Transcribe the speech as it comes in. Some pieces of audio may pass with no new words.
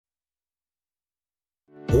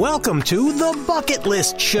Welcome to The Bucket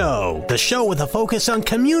List Show, the show with a focus on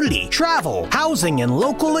community, travel, housing, and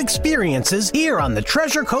local experiences here on the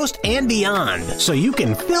Treasure Coast and beyond, so you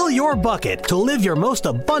can fill your bucket to live your most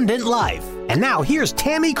abundant life. And now here's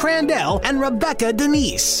Tammy Crandell and Rebecca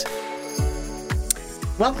Denise.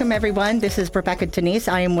 Welcome, everyone. This is Rebecca Denise.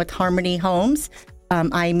 I am with Harmony Homes.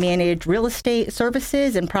 I manage real estate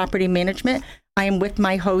services and property management. I am with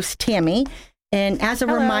my host, Tammy. And as a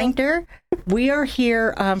reminder, we are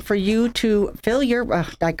here for you to fill your,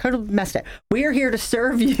 I could have messed it. We are here to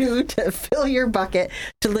serve you to fill your bucket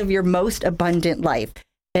to live your most abundant life.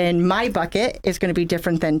 And my bucket is going to be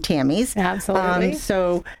different than Tammy's. Absolutely.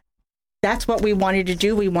 So that's what we wanted to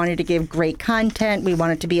do. We wanted to give great content. We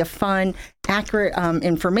wanted to be a fun, accurate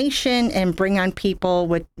information and bring on people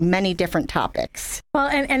with many different topics. Well,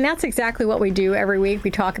 and that's exactly what we do every week.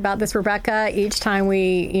 We talk about this, Rebecca. Each time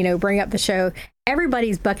we, bring up the show,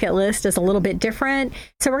 everybody's bucket list is a little bit different.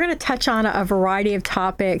 So we're going to touch on a variety of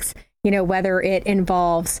topics, whether it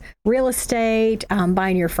involves real estate,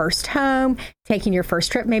 buying your first home, taking your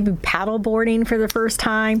first trip, maybe paddle boarding for the first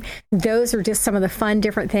time. Those are just some of the fun,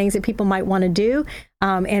 different things that people might want to do.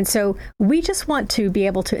 And so we just want to be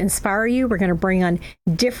able to inspire you. We're going to bring on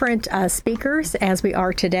different speakers as we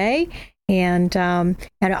are today. And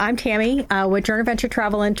I'm Tammy with Journey Venture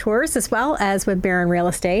Travel and Tours, as well as with Barron Real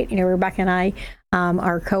Estate. Rebecca and I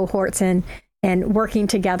are cohorts and working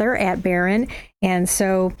together at Barron. And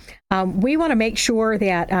so we want to make sure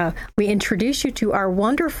that we introduce you to our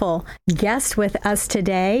wonderful guest with us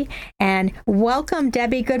today. And welcome,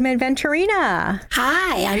 Debbie Goodman Venturina.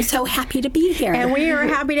 Hi, I'm so happy to be here. And we are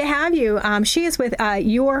happy to have you. She is with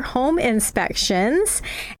Your Home Inspections.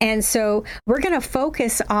 And so we're going to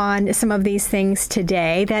focus on some of these things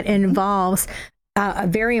today that involves a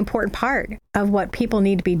very important part of what people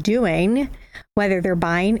need to be doing, whether they're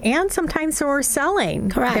buying and sometimes they're selling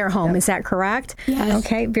their home. Is that correct? Yes.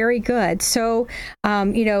 Okay, very good. So,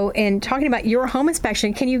 in talking about your home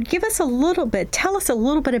inspection, can you give us tell us a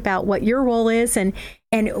little bit about what your role is and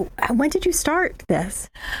when did you start this?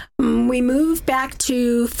 We moved back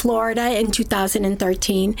to Florida in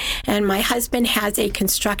 2013, and my husband has a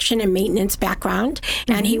construction and maintenance background,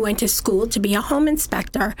 and he went to school to be a home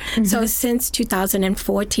inspector. So since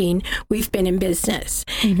 2014, we've been in business.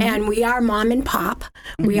 And we are mom and pop.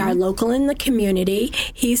 We are local in the community.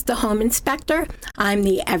 He's the home inspector. I'm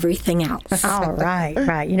the everything else. All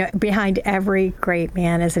right. Behind every great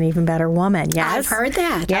man is an even better woman. Yes? I've heard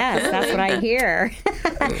that. Yes, that's what I hear.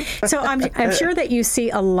 So I'm sure that you see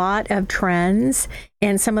a lot of trends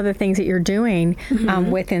in some of the things that you're doing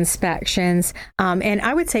with inspections. And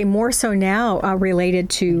I would say more so now related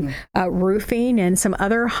to roofing and some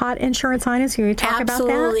other hot insurance items. Can you talk about that?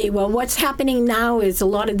 Absolutely. Well, what's happening now is a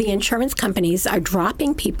lot of the insurance companies are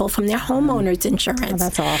dropping people from their homeowners insurance. Oh,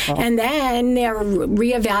 that's awful. And then they're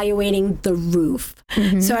reevaluating the roof.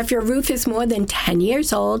 So if your roof is more than 10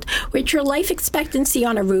 years old, which your life expectancy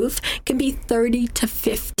on a roof can be 30 to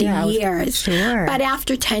 50 years. Sure. But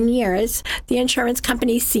after 10 years, the insurance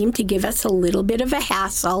companies seem to give us a little bit of a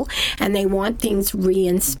hassle, and they want things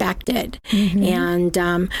re-inspected. And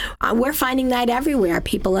we're finding that everywhere.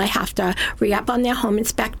 People have to re-up on their home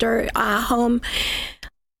inspector,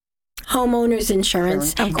 homeowner's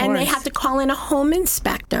insurance, and they have to call in a home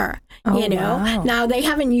inspector. Wow. Now they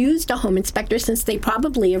haven't used a home inspector since they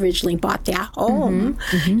probably originally bought their home,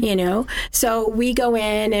 So we go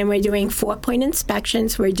in and we're doing 4-point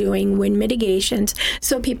inspections. We're doing wind mitigations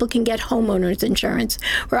so people can get homeowners insurance.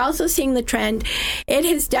 We're also seeing the trend. It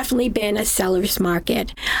has definitely been a seller's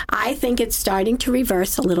market. I think it's starting to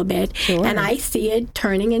reverse a little bit, and I see it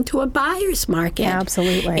turning into a buyer's market.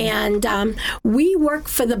 Absolutely. And we work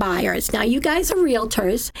for the buyers. Now, you guys are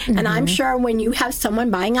realtors, and I'm sure when you have someone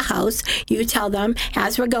buying a house, you tell them,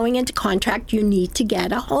 as we're going into contract, you need to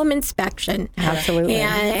get a home inspection. Absolutely.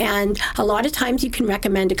 And a lot of times you can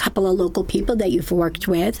recommend a couple of local people that you've worked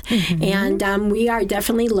with. And we are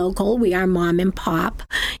definitely local. We are mom and pop,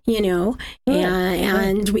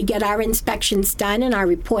 and we get our inspections done and our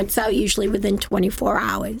reports out usually within 24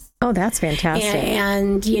 hours. Oh, that's fantastic.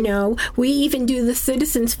 And we even do the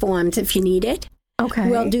citizens forms if you need it. Okay.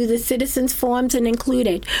 We'll do the citizens forms and include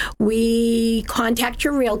it. We contact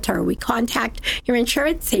your realtor. We contact your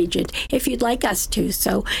insurance agent if you'd like us to.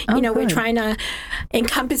 So, we're trying to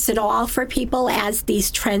encompass it all for people as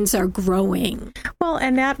these trends are growing. Well,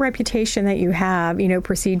 and that reputation that you have,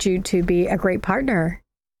 precedes you to be a great partner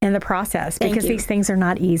in the process because these things are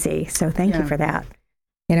not easy. So thank you for that.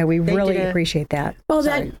 We really appreciate that.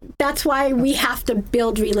 Well, that's why we have to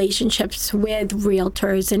build relationships with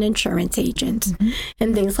realtors and insurance agents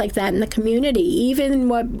and things like that in the community. Even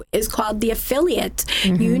what is called the affiliates.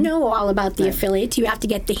 You know all about the affiliates. You have to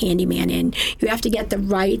get the handyman in. You have to get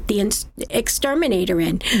the exterminator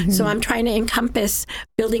in. So I'm trying to encompass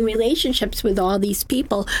building relationships with all these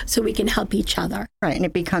people so we can help each other. Right, and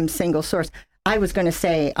it becomes single source. I was going to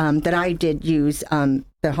say that I did use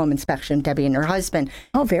the home inspection, Debbie and her husband.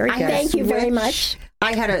 Oh, very good. Thank you very much.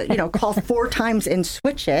 I had to, call 4 times and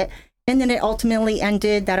switch it. And then it ultimately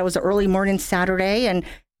ended that it was an early morning Saturday, and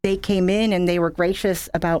they came in and they were gracious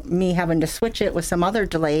about me having to switch it with some other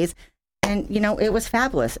delays. And, it was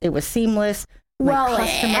fabulous. It was seamless.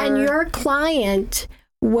 And your client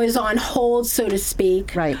was on hold, so to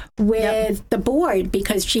speak, with the board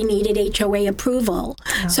because she needed HOA approval.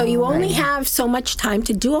 So you only have so much time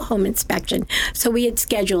to do a home inspection. So we had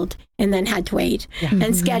scheduled and then had to wait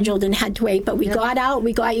and scheduled and had to wait. But we got out,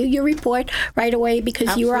 we got you your report right away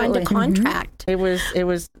because you were under contract. It was it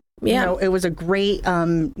was a great,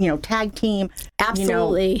 tag team.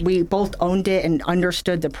 Absolutely. We both owned it and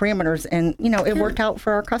understood the parameters, and, it worked out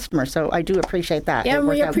for our customers. So I do appreciate that. Yeah,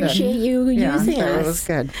 we appreciate you using us. It was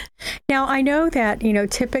good. Now, I know that,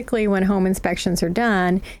 typically when home inspections are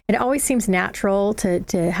done, it always seems natural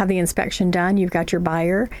to have the inspection done. You've got your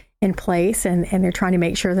buyer in place, and they're trying to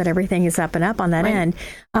make sure that everything is up and up on that end.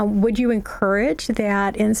 Would you encourage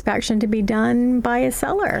that inspection to be done by a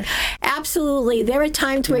seller? Absolutely. There are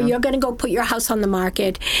times where you're going to go put your house on the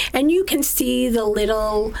market, and you can see the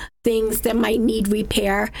little things that might need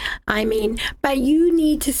repair. But you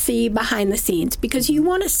need to see behind the scenes because you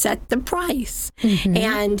want to set the price.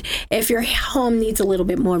 And if your home needs a little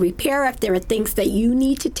bit more repair, if there are things that you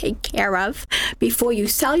need to take care of before you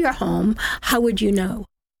sell your home, how would you know?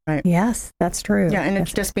 Right. Yes, that's true. Yeah, and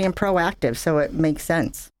it's just being proactive, so it makes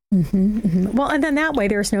sense. Well, and then that way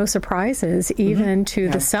there's no surprises even to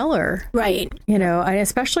the seller. Right. And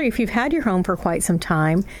especially if you've had your home for quite some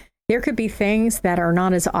time, there could be things that are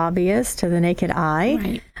not as obvious to the naked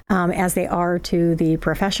eye as they are to the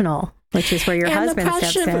professional. Which is where your husband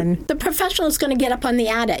steps in. The professional is going to get up in the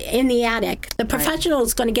attic. The professional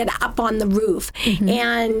is going to get up on the roof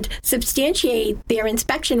and substantiate their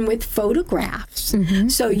inspection with photographs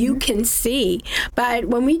so you can see. But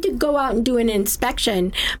when we go out and do an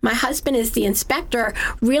inspection, my husband is the inspector,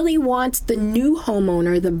 really wants the new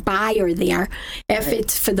homeowner, the buyer there, if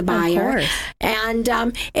it's for the buyer. And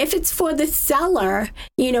if it's for the seller,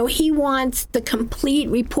 he wants the complete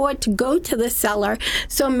report to go to the seller.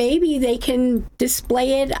 So maybe they can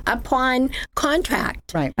display it upon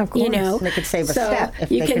contract. Right. Of course. They could save a step.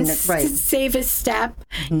 If you can save a step,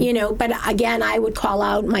 but again, I would call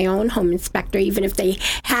out my own home inspector, even if they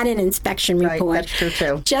had an inspection report. Right, that's true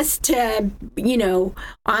too. Just to,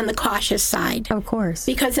 on the cautious side. Of course.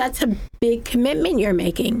 Because that's a big commitment you're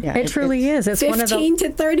making. Yeah, it truly is. It's 15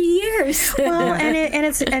 to 30 years. Well,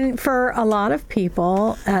 and for a lot of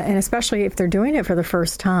people, and especially if they're doing it for the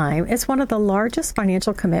first time, it's one of the largest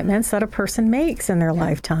financial commitments that a person makes in their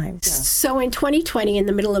lifetime. Yeah. So in 2020, in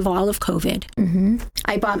the middle of all of COVID,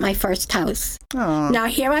 I bought my first house. Aww. Now,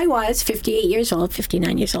 here I was, 59 years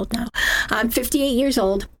old now. I'm 58 years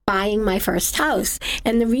old, buying my first house.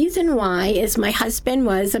 And the reason why is my husband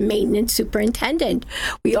was a maintenance superintendent.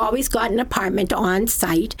 We always got an apartment on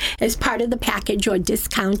site as part of the package or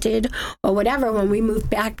discounted or whatever. When we moved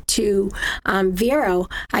back to Vero,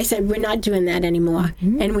 I said, we're not doing that anymore.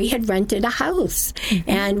 And we had rented a house.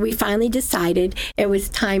 And we finally decided it was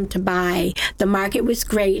time to buy. The market was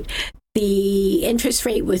great. The interest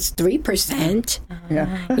rate was 3%,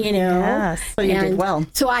 Yes. So you did well.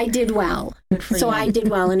 So I did well. I did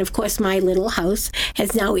well. And of course, my little house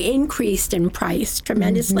has now increased in price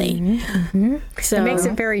tremendously. So it makes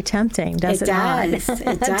it very tempting, does it not? It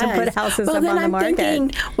does. To put houses up on the market. Well, then I'm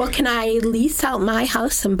thinking, well, can I lease out my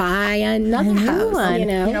house and buy another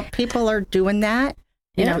house? People are doing that.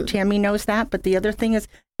 Tammy knows that. But the other thing is,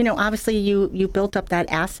 obviously you built up that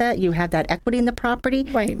asset. You have that equity in the property.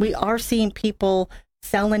 Right. We are seeing people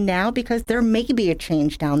selling now because there may be a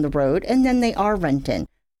change down the road, and then they are renting.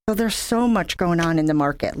 So there's so much going on in the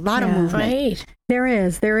market. A lot of movement. Right. There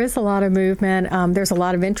is a lot of movement. There's a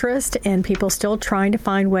lot of interest in people still trying to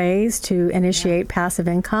find ways to initiate passive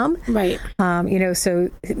income. Right. So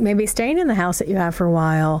maybe staying in the house that you have for a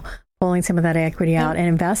while, pulling some of that equity out and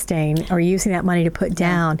investing or using that money to put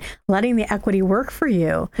down, letting the equity work for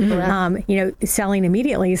you. Selling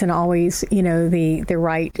immediately isn't always, the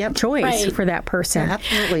right choice for that person. Yeah,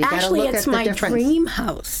 absolutely. Actually, it's my dream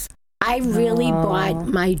house. I really bought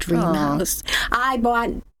my dream house. I bought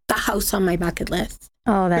the house on my bucket list.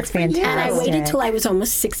 Oh, that's fantastic. And I waited till I was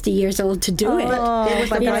almost 60 years old to do it. It was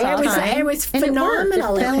But, the you know, right time. it was And it worked.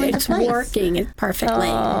 phenomenal. It fell into It's place. working perfectly.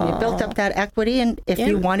 You built up that equity, and if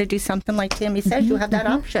you want to do something like Tammy says, you have that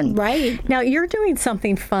option. Right. Now, you're doing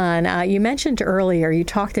something fun. You mentioned earlier, you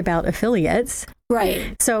talked about affiliates.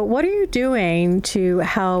 Right. So what are you doing to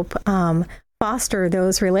help foster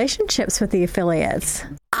those relationships with the affiliates?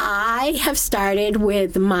 I have started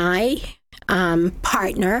with my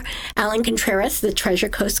partner, Ellen Contreras, the Treasure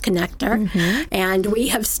Coast Connector, and we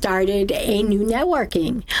have started a new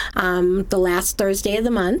networking the last Thursday of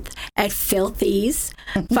the month at Filthy's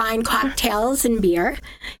Fine Cocktails and Beer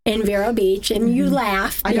in Vero Beach. And you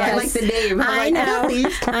laugh. I like the name. I know.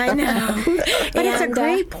 I know. But it's a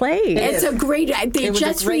great place. It's a great. They It was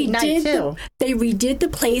just a great night, too. They redid the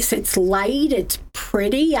place. It's light. It's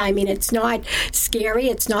pretty. I mean, it's not scary.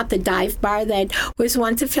 It's not the dive bar that was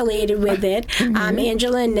once affiliated with it.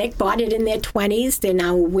 Angela and Nick bought it in their 20s. They're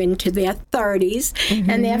now into their 30s,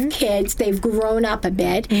 and they have kids. They've grown up a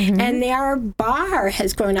bit, and their bar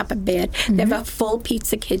has grown up a bit. They have a full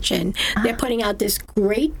pizza kitchen. They're putting out this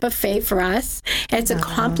great buffet for us. It's a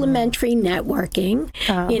complimentary networking,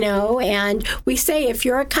 you know, and we say if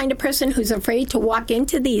you're a kind of person who's afraid to walk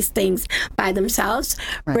into these things by themselves,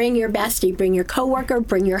 bring your bestie, bring your coworker,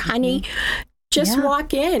 bring your honey. Just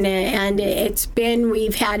walk in, and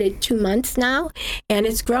we've had it 2 months now, and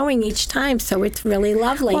it's growing each time, so it's really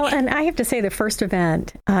lovely. Well, and I have to say the first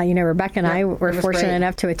event, Rebecca and I were fortunate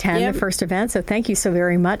enough to attend the first event, so thank you so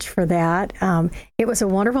very much for that. It was a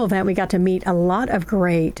wonderful event. We got to meet a lot of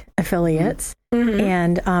great affiliates.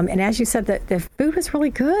 And as you said, the food was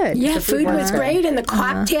really good. Yeah, food was great, and the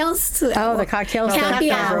cocktails. The cocktails.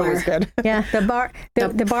 Happy hour was good. Yeah, the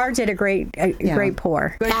bar did a great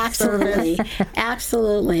pour. Absolutely,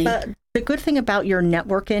 absolutely. But the good thing about your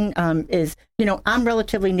networking is, you know, I'm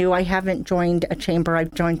relatively new. I haven't joined a chamber.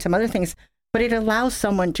 I've joined some other things, but it allows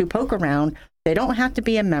someone to poke around. They don't have to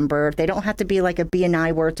be a member. They don't have to be like a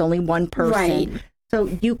BNI where it's only one person. Right.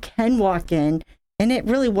 So you can walk in. And it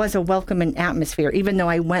really was a welcoming atmosphere. Even though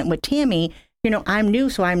I went with Tammy, you know, I'm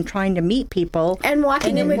new, so I'm trying to meet people. And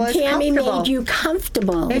walking in it with Tammy comfortable. made you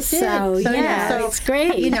comfortable. It did. So it's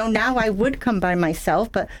great. You know, now I would come by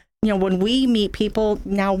myself, but, you know, when we meet people,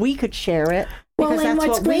 now we could share it. Because and that's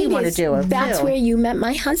what's what we great want to is do. that's too. where you met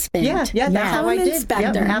my husband. Yeah, that's how I Home did.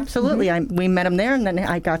 inspector. Yep, absolutely. We met him there, and then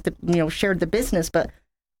I got to, you know, shared the business. But,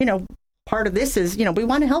 you know, part of this is, you know, we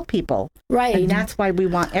want to help people. Right. And that's why we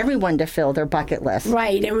want everyone to fill their bucket list.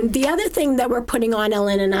 Right. And the other thing that we're putting on,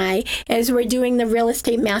 Ellen and I, is we're doing the real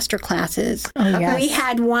estate master classes. Oh, yes. We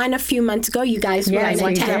had one a few months ago. You guys were in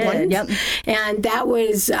we attendance. did. Yep. And that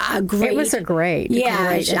was a great. It was a great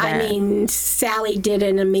I event. mean, Sally did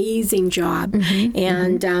an amazing job.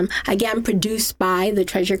 And again, produced by the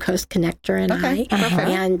Treasure Coast Connector and I.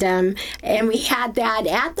 And we had that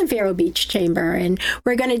at the Vero Beach Chamber. And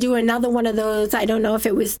we're going to do another one of those. I don't know if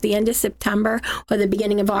it was the end of September or the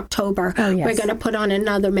beginning of October. Oh, yes. We're going to put on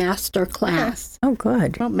another master class. Oh,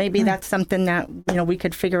 good. Well, maybe that's something that, you know, we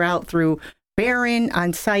could figure out through Barron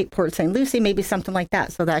on site, Port St. Lucie, maybe something like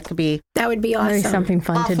that. So that could be That would be awesome. Maybe something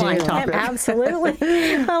fun to do. Offline topic. Absolutely.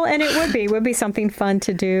 Well, and it would be something fun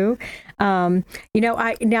to do. You know,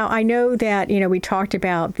 I know that, you know, we talked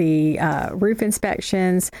about the roof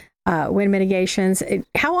inspections, wind mitigations.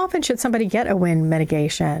 How often should somebody get a wind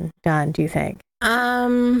mitigation done, do you think?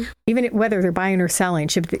 Even whether they're buying or selling,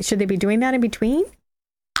 should they be doing that in between?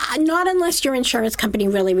 Not unless your insurance company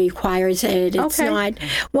really requires it. It's not.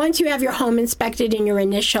 Once you have your home inspected in your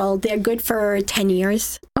initial, they're good for 10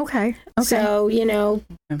 years. Okay. So, you know,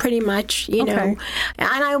 pretty much, you know.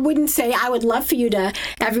 And I wouldn't say I would love for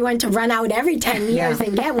everyone to run out every 10 years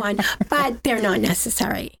and get one, but they're not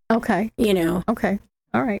necessary. Okay. You know. Okay.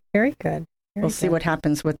 All right. Very good. we'll see what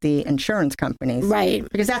happens with the insurance companies. Right.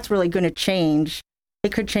 Because that's really going to change.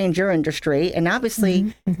 It could change your industry. And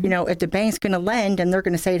obviously, you know, if the bank's going to lend and they're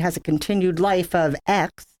going to say it has a continued life of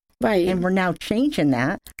X, right, and we're now changing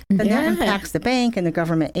that, then that impacts the bank and the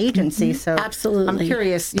government agency. So absolutely, I'm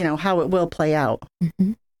curious, you know, how it will play out.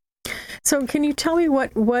 So can you tell me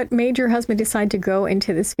what made your husband decide to go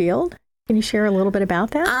into this field? Can you share a little bit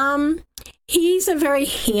about that? He's a very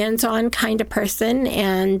hands-on kind of person,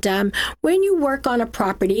 and when you work on a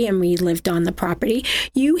property, and we lived on the property,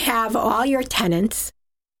 you have all your tenants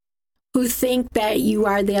who think that you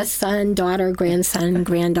are their son, daughter, grandson,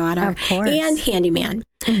 granddaughter, and handyman.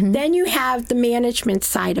 Then you have the management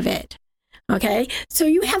side of it, okay? So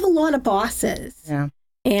you have a lot of bosses. Yeah.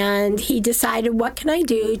 And he decided, what can I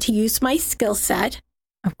do to use my skill set?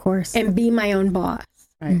 Of course. And be my own boss?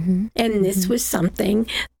 Right. Mm-hmm. And this was something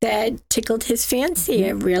that tickled his fancy.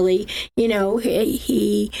 It really,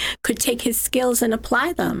 he could take his skills and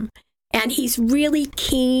apply them. And he's really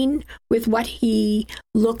keen with what he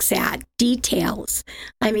looks at, details.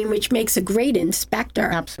 I mean, which makes a great inspector.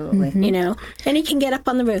 Absolutely. And he can get up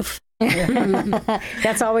on the roof.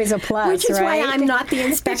 That's always a plus, Which is right? why I'm not the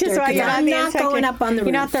inspector. Which is why you're I'm not the not inspector. going up on the roof.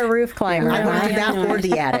 You're not the roof climber. I want to do that or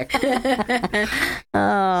the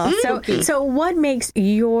attic. So what makes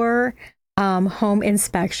your home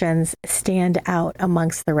inspections stand out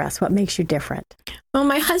amongst the rest? What makes you different? Well,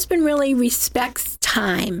 my husband really respects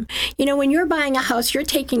time. When you're buying a house, you're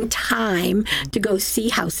taking time to go see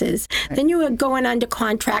houses. Right. Then you are going under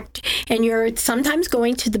contract, and you're sometimes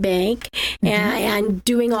going to the bank and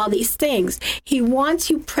doing all these things. He wants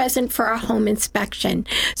you present for a home inspection.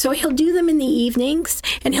 So he'll do them in the evenings,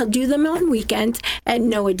 and he'll do them on weekends at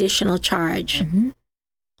no additional charge. And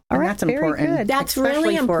that's important. Good. That's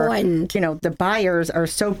really important. The buyers are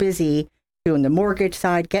so busy doing the mortgage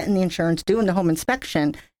side, getting the insurance, doing the home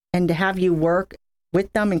inspection, and to have you work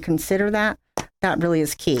with them and consider that really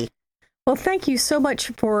is key. Well, thank you so much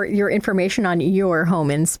for your information on your home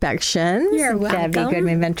inspections. You're welcome. Debbie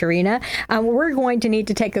Goodman-Venturina. We're going to need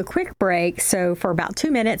to take a quick break, so for about 2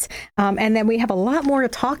 minutes, and then we have a lot more to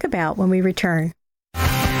talk about when we return.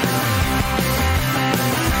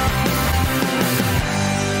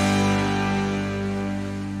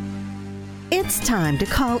 It's time to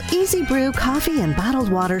call Easy Brew Coffee and Bottled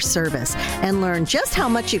Water Service and learn just how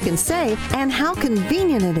much you can save and how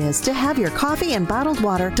convenient it is to have your coffee and bottled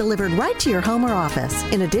water delivered right to your home or office.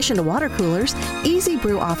 In addition to water coolers, Easy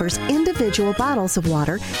Brew offers individual bottles of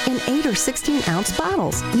water in 8 or 16-ounce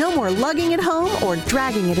bottles. No more lugging it home or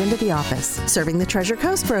dragging it into the office. Serving the Treasure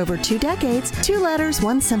Coast for over 2 decades, 2 letters,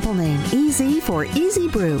 1 simple name. Easy for Easy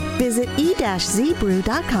Brew. Visit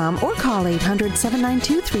e-zbrew.com or call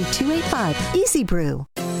 800-792-3285. Easy Brew.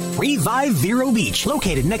 Revive Vero Beach,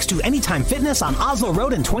 located next to Anytime Fitness on Oslo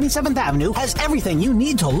Road and 27th Avenue, has everything you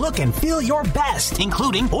need to look and feel your best,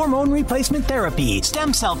 including hormone replacement therapy,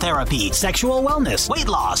 stem cell therapy, sexual wellness, weight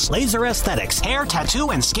loss, laser aesthetics, hair,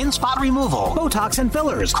 tattoo, and skin spot removal, Botox and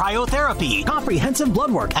fillers, cryotherapy, comprehensive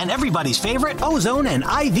blood work, and everybody's favorite, ozone and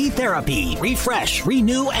IV therapy. Refresh,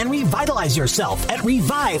 renew, and revitalize yourself at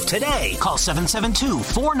Revive today. Call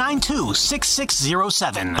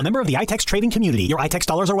 772-492-6607. A member of the iTex trading community. Your iTex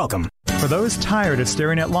dollars are welcome. For those tired of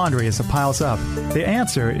staring at laundry as it piles up, the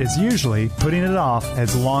answer is usually putting it off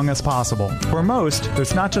as long as possible. For most,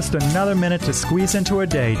 there's not just another minute to squeeze into a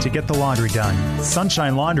day to get the laundry done.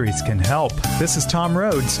 Sunshine Laundries can help. This is Tom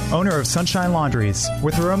Rhodes, owner of Sunshine Laundries,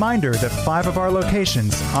 with a reminder that 5 of our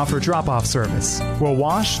locations offer drop-off service. We'll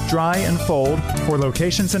wash, dry, and fold. For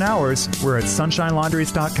locations and hours, we're at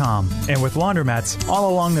sunshinelaundries.com, and with laundromats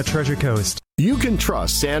all along the Treasure Coast. You can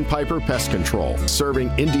trust Sandpiper Pest Control,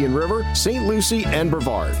 serving Indian River, St. Lucie, and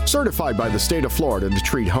Brevard. Certified by the state of Florida to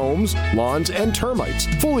treat homes, lawns, and termites.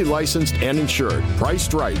 Fully licensed and insured.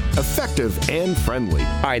 Priced right, effective, and friendly.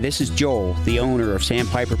 Hi, this is Joel, the owner of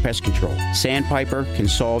Sandpiper Pest Control. Sandpiper can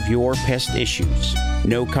solve your pest issues.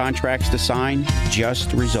 No contracts to sign,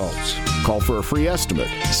 just results. Call for a free estimate,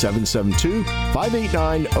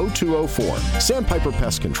 772-589-0204. Sandpiper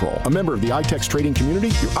Pest Control, a member of the iTex trading community.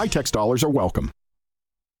 Your iTex dollars are welcome.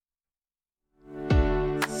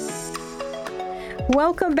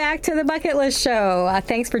 Welcome back to the Bucket List Show.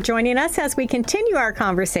 Thanks for joining us as we continue our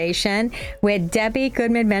conversation with Debbie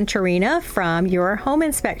Goodman-Venturina from Your Home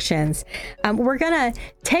Inspections. We're going to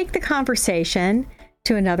take the conversation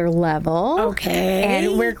to another level. Okay.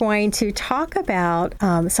 And we're going to talk about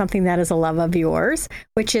something that is a love of yours,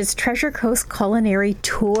 which is Treasure Coast Culinary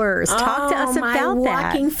Tours. Talk to us about that.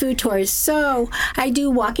 Walking food tours. So I do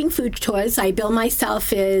walking food tours. I bill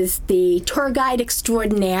myself as the tour guide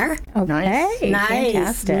extraordinaire. Okay. Nice.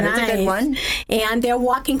 Fantastic. That's a good one. And they're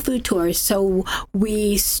walking food tours. So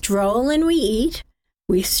we stroll and we eat.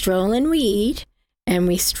 We stroll and we eat. And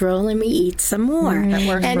we stroll and we eat some more. That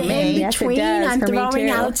works and for me. in between, I'm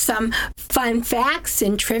throwing out some fun facts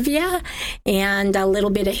and trivia and a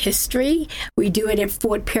little bit of history. We do it at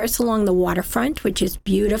Fort Pierce along the waterfront, which is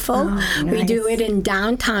beautiful. Oh, nice. We do it in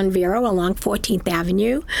downtown Vero along 14th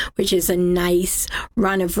Avenue, which is a nice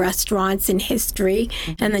run of restaurants and history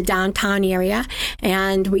in the downtown area.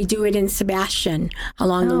 And we do it in Sebastian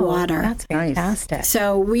along the water. That's fantastic.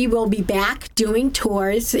 So we will be back doing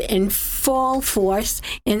tours in full force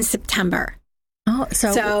in September. Oh,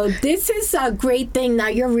 so this is a great thing. Now,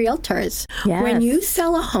 you're realtors. Yes. When you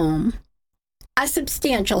sell a home, a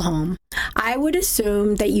substantial home, I would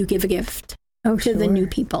assume that you give a gift to the new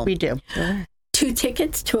people. We do. 2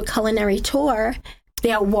 tickets to a culinary tour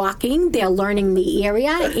they're walking, they're learning the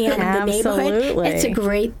area and the neighborhood. It's a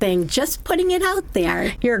great thing. Just putting it out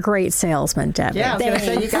there. You're a great salesman, Debbie. Yeah, I was going to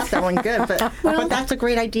say you got that one good. But, but that's a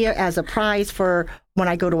great idea as a prize for when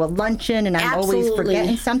I go to a luncheon and I'm always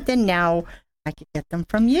forgetting something. Now I could get them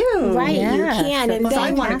from you. Right, you can. And then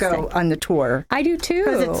I want to go on the tour. I do too.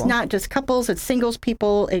 Because it's not just couples, it's singles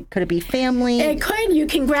people. Could it be family? It could. You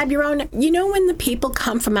can grab your own. You know, when the people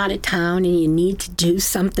come from out of town and you need to do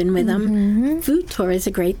something with them, food tour is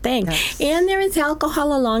a great thing. Yes. And there is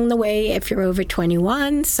alcohol along the way if you're over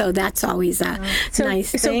 21. So that's always a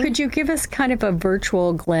nice thing. So could you give us kind of a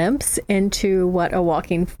virtual glimpse into what a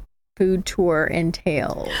walking food tour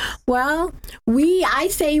entails? Well, I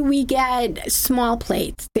say we get small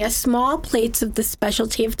plates. They're small plates of the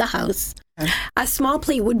specialty of the house. A small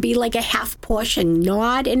plate would be like a half portion,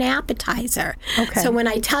 not an appetizer. Okay. So when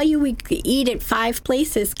I tell you we eat at 5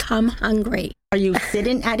 places, come hungry. Are you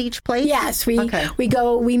sitting at each place? Yes, we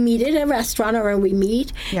meet at a restaurant or we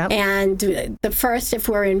meet. Yep. And the first, if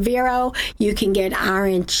we're in Vero, you can get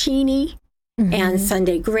arancini. And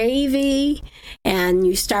Sunday gravy, and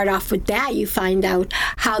you start off with that. You find out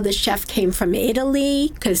how the chef came from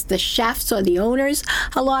Italy, because the chefs or the owners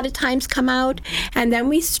a lot of times come out, and then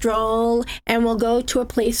we stroll and we'll go to a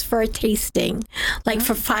place for a tasting, like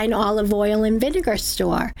for fine olive oil and vinegar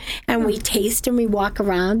store, and we taste and we walk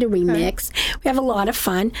around and we mix. We have a lot of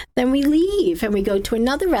fun. Then we leave and we go to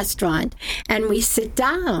another restaurant and we sit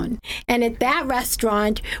down, and at that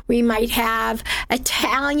restaurant we might have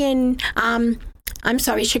Italian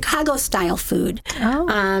Chicago-style food.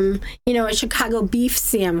 A Chicago beef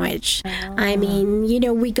sandwich. I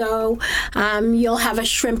mean, we go, you'll have a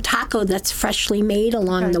shrimp taco that's freshly made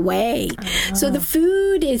along the way. So the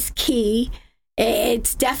food is key.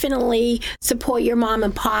 It's definitely support your mom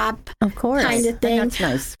and pop kind of thing. That's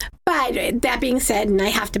nice. But that being said, and I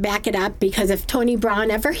have to back it up because if Tony Brown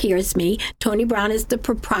ever hears me, Tony Brown is the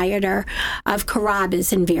proprietor of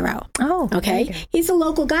Carrabba's in Vero. Okay? He's a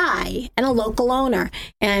local guy and a local owner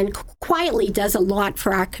and quietly does a lot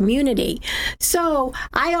for our community. So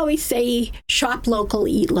I always say shop local,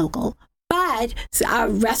 eat local. But a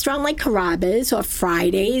restaurant like Carrabba's or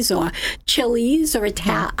Fridays or Chili's or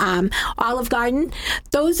Olive Garden,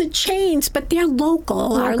 those are chains, but they're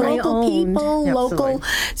local. Our local people, local.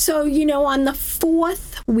 So, on the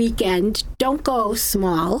 4th weekend, don't go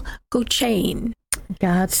small, go chain.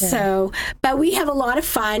 Gotcha. So, but we have a lot of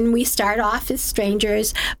fun. We start off as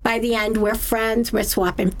strangers. By the end, we're friends. We're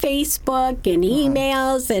swapping Facebook and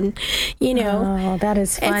emails and, Oh, that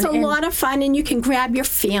is fun. It's a lot of fun, and you can grab your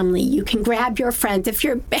family. You can grab your friends. If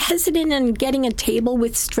you're hesitant in getting a table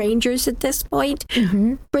with strangers at this point,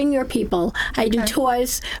 bring your people. I do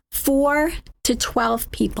tours 4 to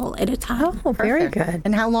 12 people at a time. Oh, very good.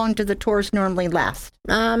 And how long do the tours normally last?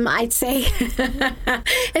 I'd say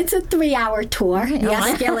it's a 3-hour tour.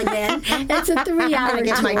 Yes, Gilligan. It's a 3-hour tour.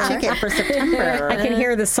 Get my ticket for September. I can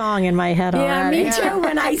hear the song in my head already. Yeah, me too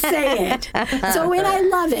when I say it. So, and I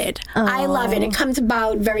love it. I love it. It comes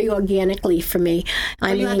about very organically for me.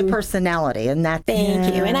 You have the personality, and that's...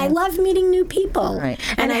 Thank you. And I love meeting new people. Right.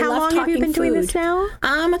 And how long have you been doing this now?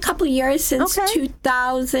 A couple years, since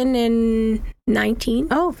 2019.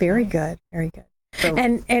 Oh, very good. Very good. So,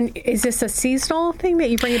 and is this a seasonal thing that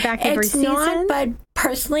you bring it back every season? It's not, but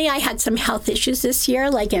personally, I had some health issues this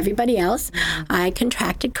year, like everybody else. I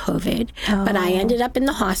contracted COVID, but I ended up in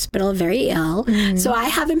the hospital very ill. So I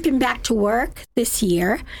haven't been back to work this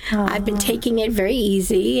year. I've been taking it very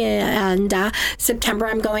easy, and September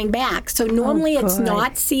I'm going back. So normally it's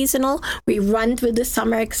not seasonal. We run through the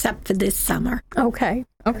summer except for this summer. Okay.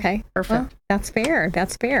 Perfect. Well, that's fair.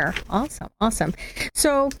 Awesome.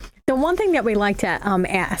 So the one thing that we like to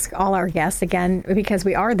ask all our guests, again, because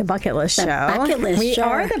we are the Bucket List Show. We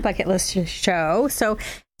are the Bucket List Show. So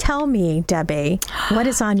tell me, Debbie, what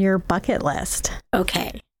is on your bucket list?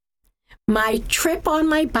 Okay. My trip on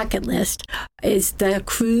my bucket list is the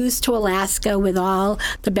cruise to Alaska with all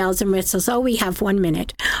the bells and whistles. Oh, we have 1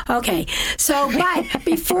 minute. Okay. So, but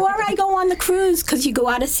before I go on the cruise, because you go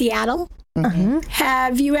out of Seattle,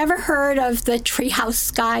 have you ever heard of the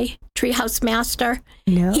treehouse master?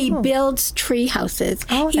 No. He builds tree houses.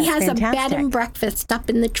 He has a bed and breakfast up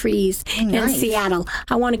in the trees in Seattle.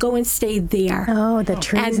 I want to go and stay there. Oh, the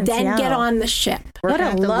trees and then get on the ship. What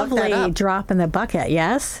a lovely drop in the bucket,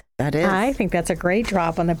 yes? That is. I think that's a great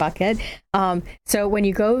drop on the bucket. So when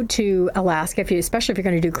you go to Alaska, especially if you're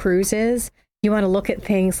going to do cruises, you want to look at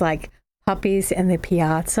things like puppies in the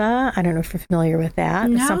piazza. I don't know if you're familiar with that.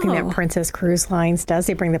 No. It's something that Princess Cruise Lines does.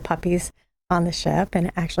 They bring the puppies on the ship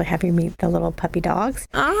and actually have you meet the little puppy dogs.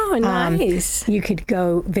 Oh, nice. You could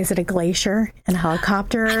go visit a glacier in a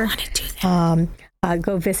helicopter. I want to do that.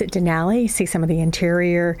 go visit Denali, see some of the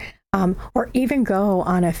interior, or even go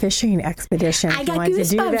on a fishing expedition. I got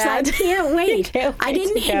goosebumps. I can't wait. I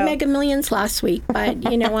didn't hit Mega Millions last week, but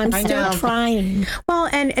I'm still trying. Well,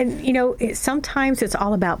 and sometimes it's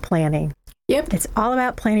all about planning. Yep. It's all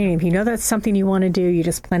about planning. If you know that's something you want to do, you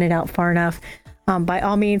just plan it out far enough. By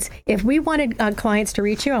all means, if we wanted clients to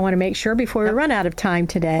reach you, I want to make sure before we run out of time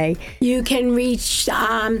today. You can reach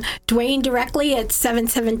Dwayne directly at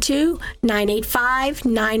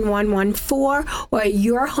 772-985-9114 or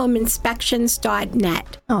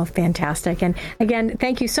yourhomeinspections.net. Oh, fantastic. And again,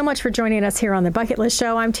 thank you so much for joining us here on the Bucket List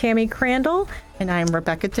Show. I'm Tammy Crandall. And I'm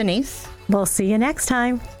Rebecca Denise. We'll see you next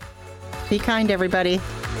time. Be kind, everybody.